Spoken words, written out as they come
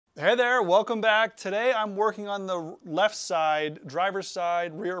Hey there, welcome back. Today I'm working on the left side, driver's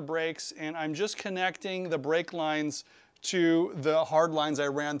side, rear brakes, and I'm just connecting the brake lines to the hard lines I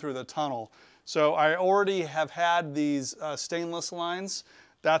ran through the tunnel. So I already have had these stainless lines.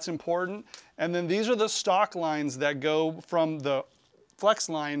 That's important. And then these are the stock lines that go from the flex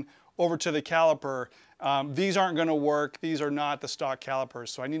line over to the caliper. These aren't going to work. These are not the stock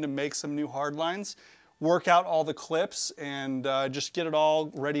calipers. So I need to make some new hard lines, work out all the clips, and just get it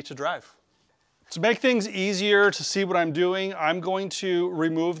all ready to drive. To make things easier to see what I'm doing, I'm going to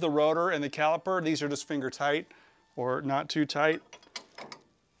remove the rotor and the caliper. These are just finger tight or not too tight.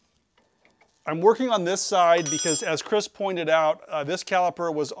 I'm working on this side because, as Chris pointed out, this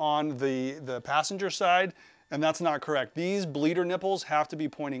caliper was on the passenger side, and that's not correct. These bleeder nipples have to be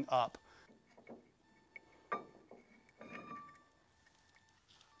pointing up.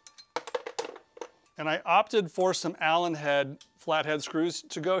 And I opted for some Allen head flathead screws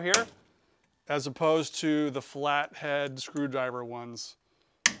to go here, as opposed to the flathead screwdriver ones.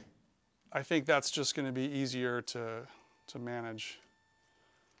 I think that's just going to be easier to manage.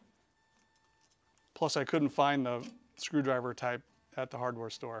 Plus, I couldn't find the screwdriver type at the hardware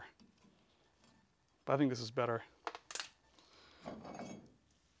store. But I think this is better.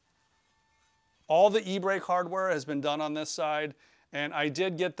 All the e-brake hardware has been done on this side, and I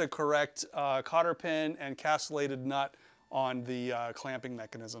did get the correct cotter pin and castellated nut on the clamping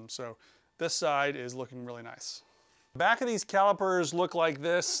mechanism. So this side is looking really nice. Back of these calipers look like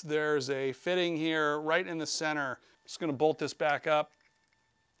this. There's a fitting here right in the center. I'm just going to bolt this back up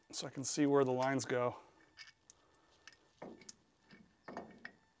so I can see where the lines go.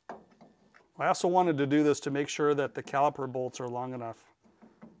 I also wanted to do this to make sure that the caliper bolts are long enough.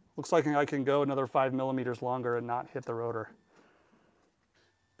 Looks like I can go another 5 millimeters longer and not hit the rotor.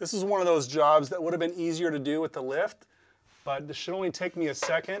 This is one of those jobs that would have been easier to do with the lift, but this should only take me a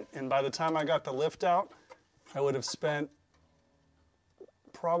second, and by the time I got the lift out, I would have spent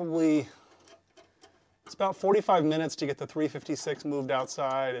probably, it's about 45 minutes to get the 356 moved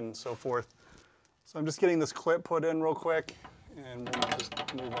outside and so forth. So I'm just getting this clip put in real quick, and we'll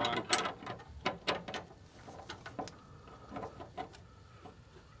just move on.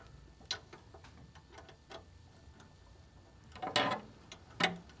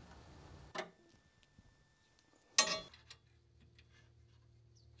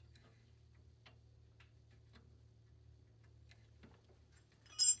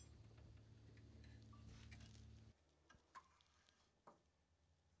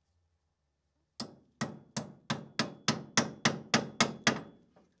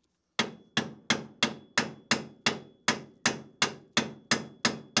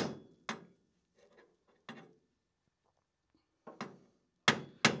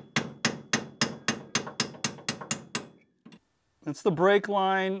 It's the brake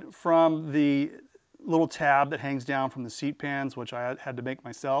line from the little tab that hangs down from the seat pans, which I had to make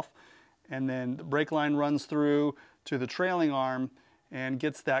myself. And then the brake line runs through to the trailing arm and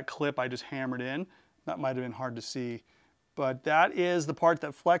gets that clip I just hammered in. That might have been hard to see. But that is the part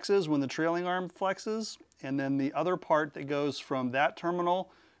that flexes when the trailing arm flexes. And then the other part that goes from that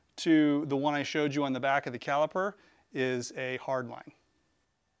terminal to the one I showed you on the back of the caliper is a hard line.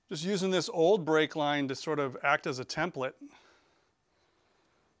 Just using this old brake line to sort of act as a template.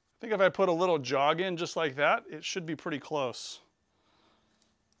 I think if I put a little jog in just like that, it should be pretty close.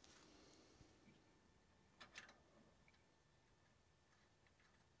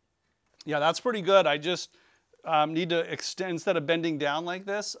 Yeah, that's pretty good. I just need to extend, instead of bending down like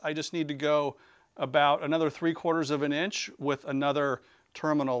this, I just need to go about another 3/4 of an inch with another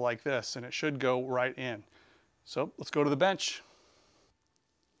terminal like this, and it should go right in. So let's go to the bench.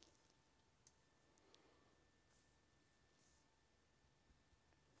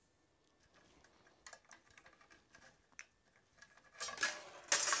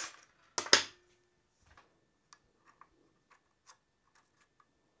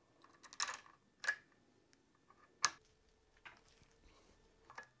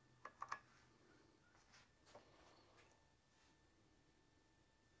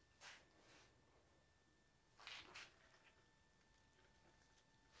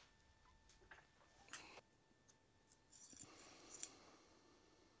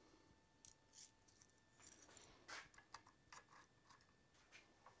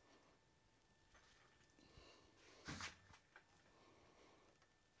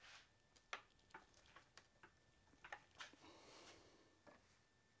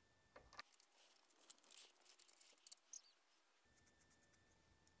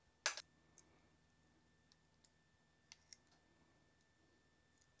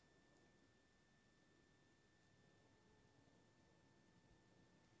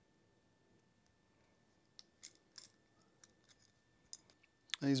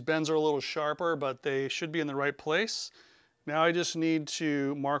 These bends are a little sharper, but they should be in the right place. Now I just need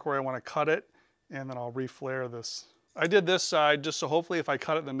to mark where I want to cut it, and then I'll reflare this. I did this side just so hopefully if I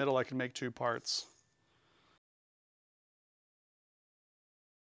cut it in the middle, I can make 2 parts.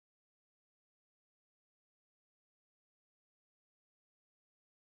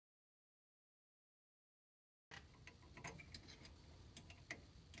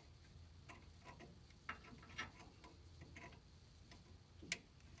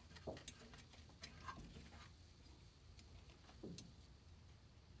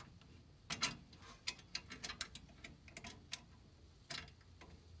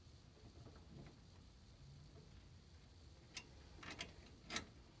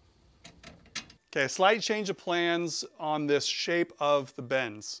 Okay, slight change of plans on this shape of the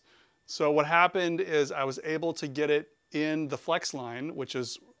bends. So what happened is I was able to get it in the flex line, which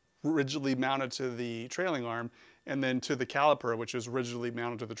is rigidly mounted to the trailing arm, and then to the caliper, which is rigidly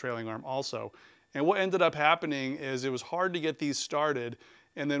mounted to the trailing arm also. And what ended up happening is it was hard to get these started,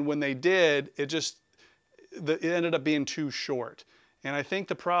 and then when they did, it ended up being too short. And I think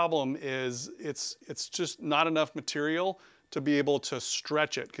the problem is it's just not enough material to be able to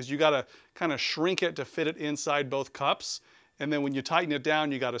stretch it, because you got to kind of shrink it to fit it inside both cups, and then when you tighten it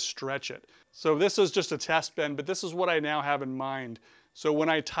down, you got to stretch it. So this is just a test bend, but this is what I now have in mind. So when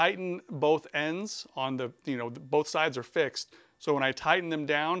I tighten both ends on the, both sides are fixed, so when I tighten them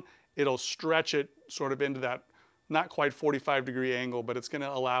down, it'll stretch it sort of into that not quite 45-degree angle, but it's going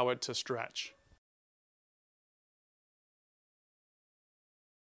to allow it to stretch.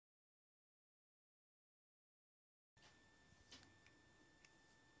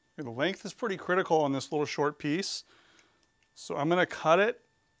 The length is pretty critical on this little short piece. So I'm going to cut it,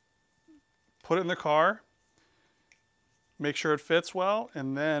 put it in the car, make sure it fits well,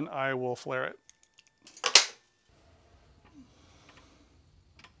 and then I will flare it.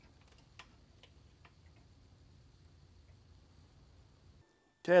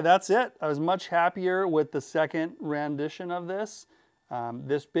 Okay, that's it. I was much happier with the second rendition of this.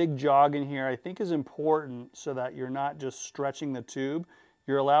 This big jog in here I think is important so that you're not just stretching the tube.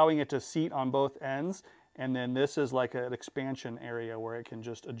 You're allowing it to seat on both ends, and then this is like an expansion area where it can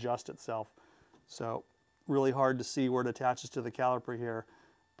just adjust itself. So really hard to see where it attaches to the caliper here.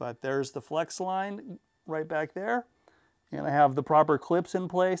 But there's the flex line right back there. And I have the proper clips in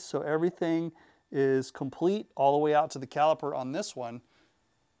place, so everything is complete all the way out to the caliper on this one.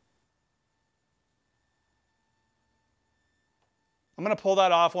 I'm going to pull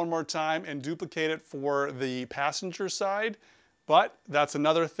that off one more time and duplicate it for the passenger side. But that's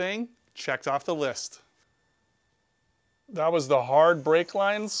another thing checked off the list. That was the hard brake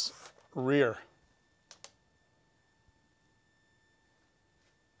lines rear.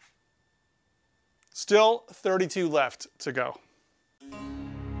 Still 32 left to go.